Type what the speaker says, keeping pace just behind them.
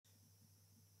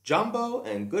Jumbo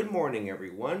and good morning,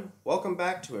 everyone. Welcome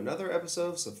back to another episode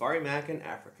of Safari Mack in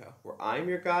Africa, where I'm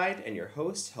your guide and your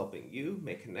host, helping you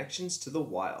make connections to the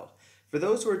wild. For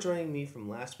those who are joining me from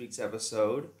last week's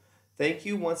episode, thank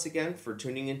you once again for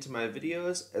tuning into my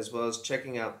videos, as well as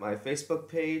checking out my Facebook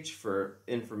page for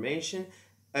information,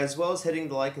 as well as hitting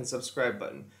the like and subscribe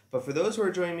button. But for those who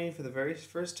are joining me for the very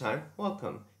first time,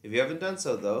 welcome. If you haven't done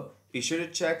so, though, be sure to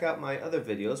check out my other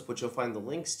videos, which you'll find the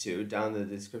links to down in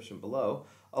the description below,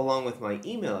 along with my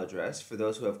email address for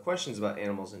those who have questions about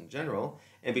animals in general.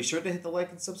 And be sure to hit the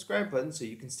like and subscribe button so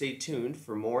you can stay tuned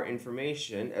for more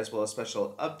information, as well as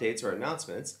special updates or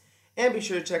announcements. And be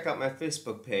sure to check out my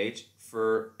Facebook page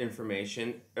for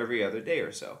information every other day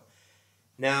or so.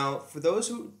 Now, for those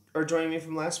who are joining me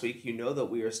from last week, you know that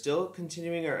we are still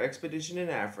continuing our expedition in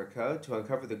Africa to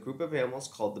uncover the group of animals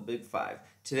called the Big Five.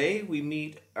 Today, we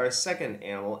meet our second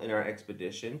animal in our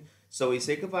expedition, so we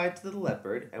say goodbye to the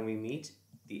leopard and we meet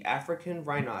the African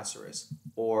rhinoceros,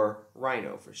 or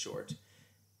rhino for short.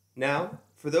 Now,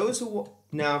 for those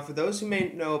who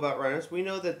may know about rhinos, we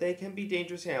know that they can be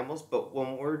dangerous animals, but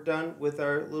when we're done with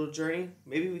our little journey,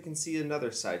 maybe we can see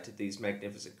another side to these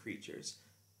magnificent creatures.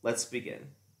 Let's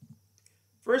begin.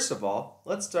 First of all,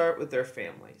 let's start with their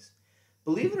families.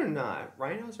 Believe it or not,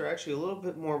 rhinos are actually a little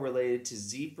bit more related to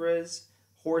zebras,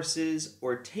 horses,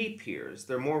 or tapirs.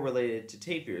 They're more related to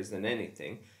tapirs than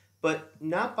anything, but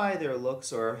not by their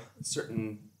looks or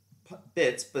certain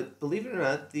bits, but believe it or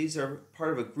not, these are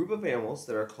part of a group of animals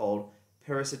that are called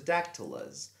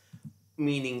Perissodactylas,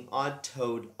 meaning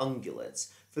odd-toed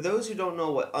ungulates. For those who don't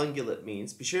know what ungulate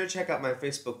means, be sure to check out my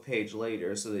Facebook page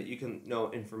later so that you can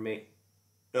know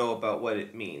about what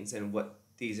it means and what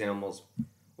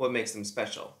makes them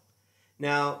special.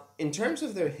 Now, in terms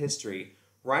of their history,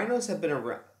 rhinos have been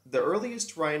around. The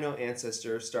earliest rhino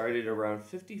ancestor started around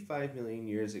 55 million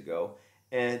years ago,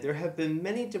 and there have been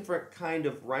many different kind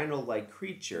of rhino-like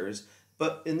creatures,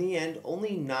 but in the end,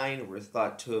 only 9 were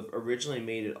thought to have originally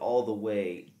made it all the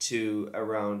way to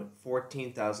around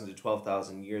 14,000 to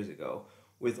 12,000 years ago,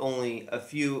 with only a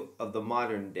few of the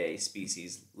modern-day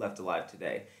species left alive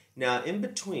today. Now, in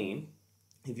between,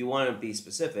 if you want to be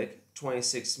specific,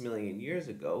 26 million years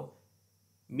ago,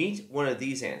 meet one of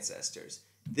these ancestors.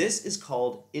 This is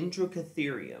called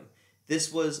Introcatherium.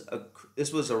 This was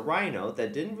a rhino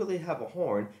that didn't really have a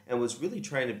horn and was really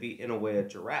trying to be, in a way, a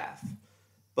giraffe.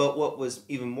 But what was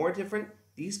even more different,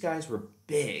 these guys were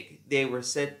big. They were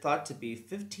thought to be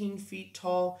 15 feet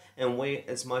tall and weigh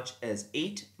as much as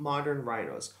 8 modern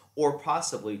rhinos, or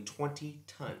possibly 20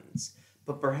 tons.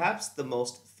 But perhaps the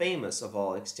most famous of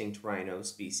all extinct rhino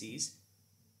species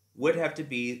would have to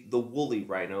be the woolly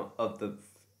rhino of the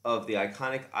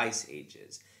iconic ice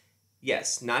ages.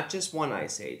 Yes, not just one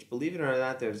ice age. Believe it or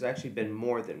not, there's actually been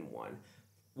more than one.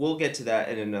 We'll get to that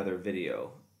in another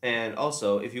video. And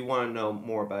also, if you want to know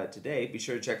more about it today, be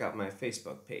sure to check out my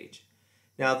Facebook page.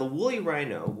 Now, the woolly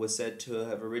rhino was said to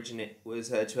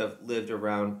have lived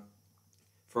around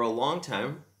for a long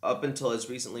time, up until as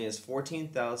recently as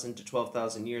 14,000 to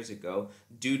 12,000 years ago,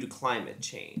 due to climate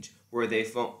change, where they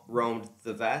roamed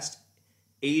the vast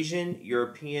Asian,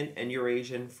 European, and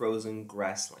Eurasian frozen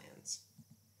grasslands.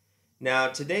 Now,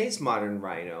 today's modern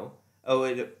rhino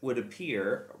would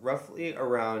appear roughly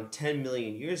around 10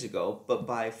 million years ago, but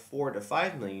by 4 to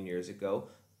 5 million years ago,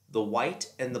 the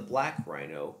white and the black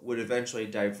rhino would eventually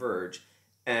diverge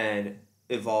and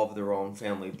evolve their own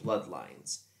family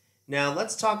bloodlines. Now,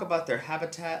 let's talk about their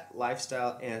habitat,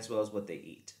 lifestyle, and as well as what they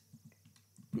eat.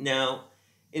 Now,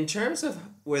 in terms of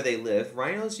where they live,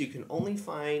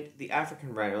 the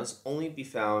African rhinos only be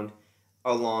found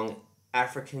along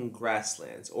African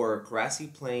grasslands, or grassy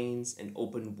plains and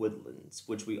open woodlands,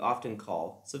 which we often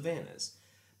call savannas.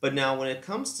 But now, when it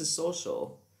comes to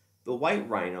social, the white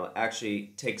rhino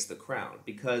actually takes the crown,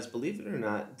 because believe it or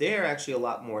not, they are actually a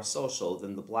lot more social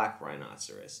than the black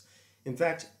rhinoceros. In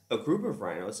fact, a group of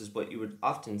rhinos is what you would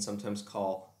often sometimes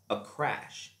call a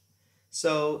crash.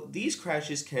 So these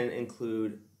crashes can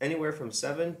include anywhere from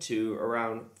 7 to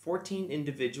around 14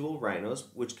 individual rhinos,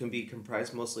 which can be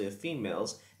comprised mostly of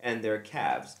females and their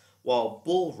calves, while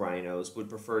bull rhinos would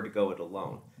prefer to go it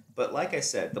alone. But like I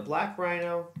said, the black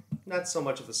rhino, not so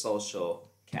much of a social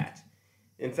cat.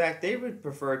 In fact, they would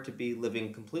prefer to be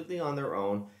living completely on their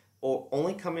own, or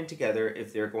only coming together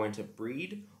if they're going to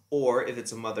breed, or if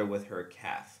it's a mother with her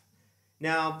calf.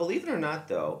 Now, believe it or not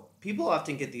though, people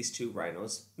often get these two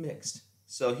rhinos mixed.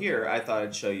 So here, I thought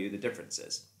I'd show you the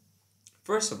differences.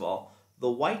 First of all, the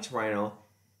white rhino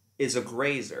is a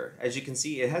grazer. As you can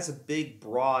see, it has a big,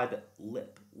 broad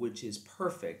lip, which is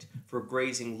perfect for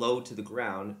grazing low to the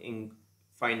ground in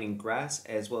finding grass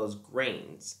as well as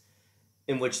grains.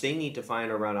 in which they need to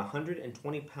find around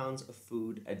 120 pounds of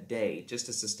food a day just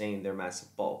to sustain their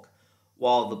massive bulk,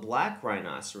 while the black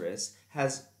rhinoceros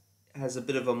has a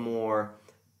bit of a more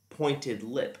pointed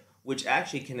lip, which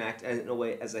actually can act in a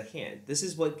way as a hand. This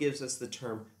is what gives us the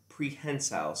term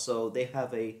prehensile. So they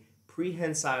have a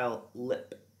prehensile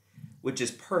lip, which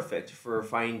is perfect for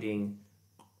finding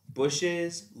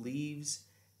bushes, leaves,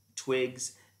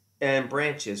 twigs, and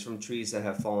branches from trees that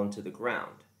have fallen to the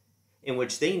ground, in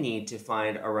which they need to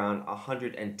find around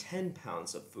 110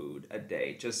 pounds of food a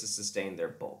day just to sustain their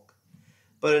bulk.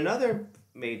 But another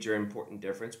major important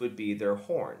difference would be their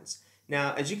horns.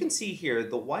 Now, as you can see here,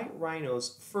 the white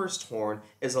rhino's first horn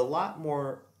is a lot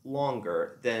more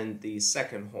longer than the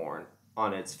second horn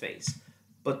on its face.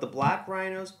 But the black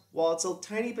rhinos, while it's a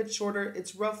tiny bit shorter,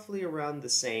 it's roughly around the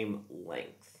same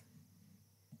length.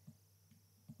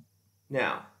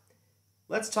 Now,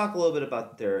 let's talk a little bit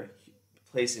about their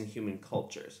place in human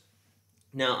cultures.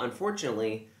 Now,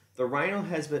 unfortunately, the rhino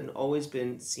has always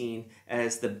been seen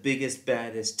as the biggest,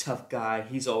 baddest, tough guy.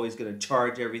 He's always going to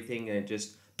charge everything and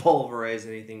just pulverize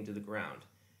anything to the ground.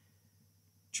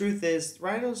 Truth is,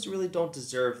 rhinos really don't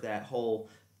deserve that whole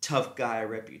tough guy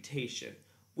reputation.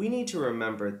 We need to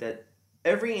remember that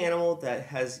every animal that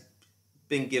has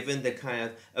been given the kind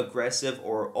of aggressive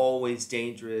or always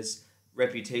dangerous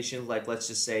reputation, like let's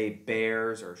just say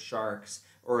bears or sharks,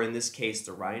 or in this case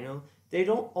the rhino, they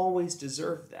don't always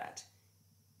deserve that.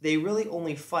 They really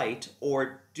only fight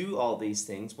or do all these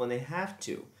things when they have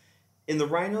to. In the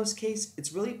rhino's case,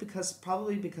 it's really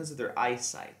probably because of their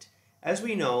eyesight. As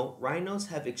we know, rhinos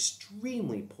have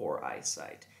extremely poor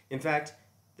eyesight. In fact,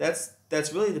 that's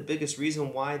really the biggest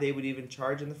reason why they would even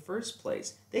charge in the first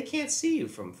place. They can't see you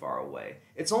from far away.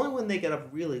 It's only when they get up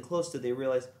really close that they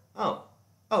realize, oh,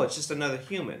 it's just another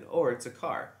human, or it's a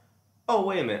car. Oh,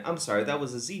 wait a minute, I'm sorry, that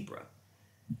was a zebra.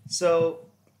 So,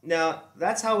 now,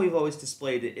 that's how we've always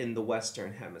displayed it in the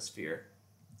Western Hemisphere,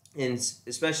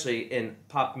 especially in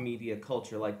pop media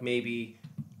culture, like maybe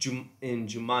in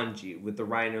Jumanji with the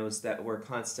rhinos that were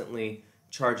constantly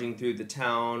charging through the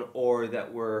town or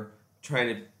that were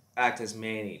trying to act as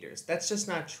man-eaters. That's just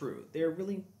not true. They're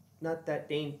really not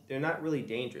they're not really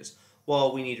dangerous.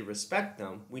 While we need to respect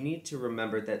them, we need to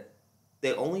remember that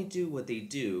they only do what they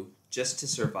do just to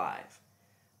survive.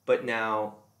 But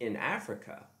now, in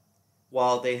Africa,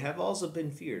 while they have also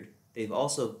been feared, they've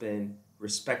also been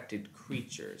respected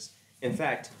creatures. In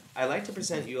fact, I'd like to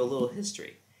present you a little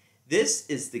history. This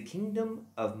is the kingdom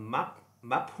of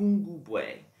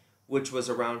Mapungubwe, which was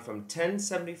around from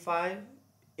 1075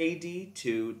 AD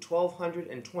to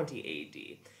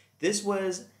 1220 AD. This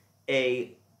was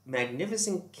a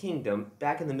magnificent kingdom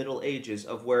back in the Middle Ages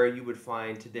of where you would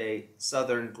find today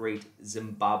southern Great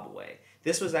Zimbabwe.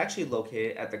 This was actually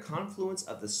located at the confluence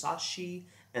of the Sashi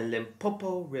and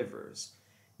Limpopo rivers.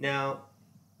 Now,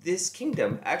 this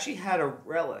kingdom actually had a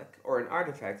relic or an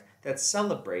artifact that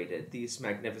celebrated these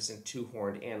magnificent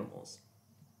two-horned animals.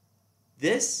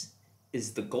 This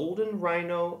is the golden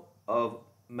rhino of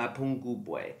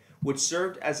Mapungubwe, which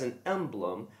served as an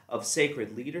emblem of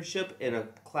sacred leadership in a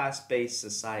class-based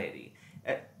society.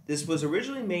 This was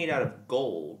originally made out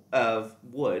of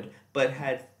wood, but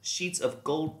had sheets of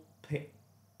gold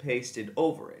pasted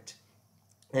over it.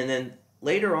 And then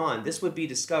later on, this would be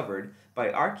discovered by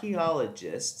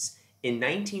archaeologists in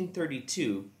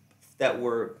 1932 that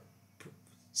were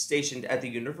stationed at the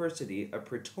University of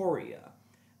Pretoria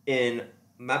in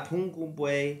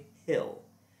Mapungubwe Hill.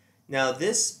 Now,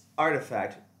 this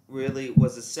artifact really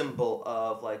was a symbol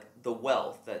of like the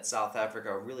wealth that South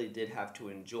Africa really did have to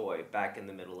enjoy back in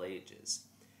the Middle Ages.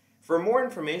 For more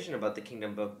information about the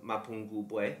kingdom of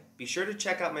Mapungubwe, be sure to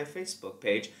check out my Facebook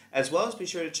page, as well as be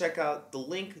sure to check out the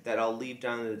link that I'll leave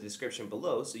down in the description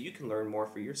below so you can learn more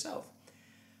for yourself.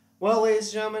 Well, ladies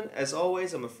and gentlemen, as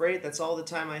always, I'm afraid that's all the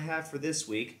time I have for this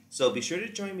week, so be sure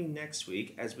to join me next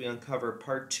week as we uncover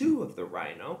part 2 of the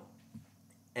rhino.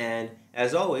 And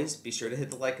as always, be sure to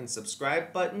hit the like and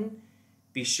subscribe button.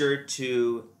 Be sure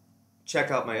to check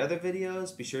out my other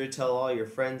videos. Be sure to tell all your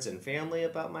friends and family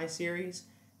about my series.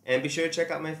 And be sure to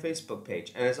check out my Facebook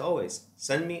page. And as always,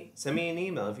 send me an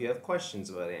email if you have questions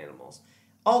about animals.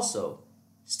 Also,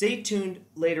 stay tuned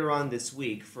later on this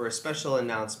week for a special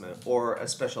announcement or a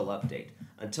special update.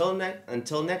 Until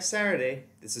next Saturday,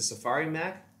 this is Safari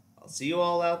Mack. I'll see you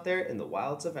all out there in the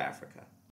wilds of Africa.